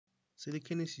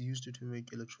Silicon is used to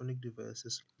make electronic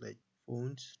devices like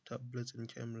phones, tablets, and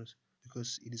cameras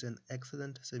because it is an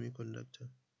excellent semiconductor.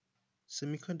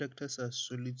 Semiconductors are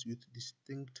solids with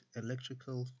distinct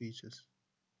electrical features.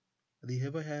 They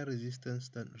have a higher resistance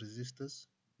than resistors,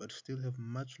 but still have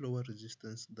much lower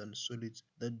resistance than solids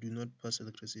that do not pass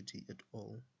electricity at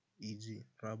all, e.g.,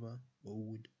 rubber or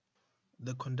wood.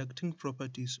 The conducting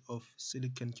properties of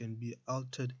silicon can be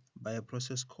altered by a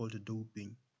process called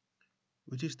doping,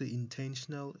 which is the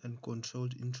intentional and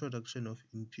controlled introduction of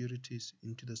impurities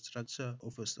into the structure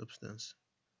of a substance.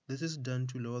 This is done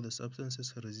to lower the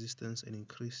substance's resistance and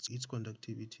increase its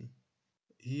conductivity.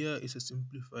 Here is a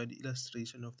simplified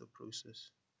illustration of the process.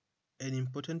 An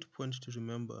important point to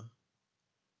remember: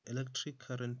 electric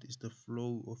current is the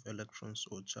flow of electrons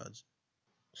or charge.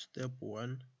 Step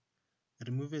 1.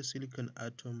 Remove a silicon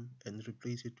atom and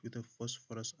replace it with a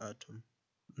phosphorus atom.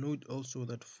 Note also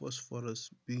that phosphorus,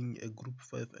 being a group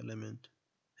 5 element,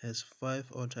 has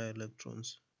 5 outer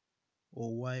electrons,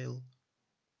 while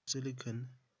silicon,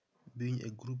 being a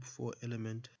group 4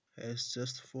 element, has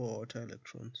just 4 outer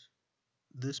electrons.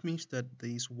 This means that there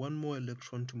is one more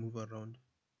electron to move around,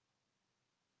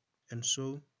 and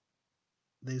so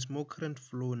there is more current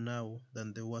flow now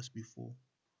than there was before,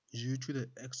 due to the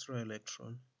extra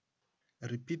electron.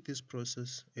 Repeat this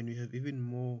process and you have even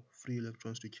more free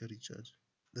electrons to carry charge.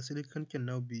 The silicon can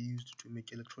now be used to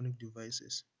make electronic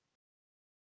devices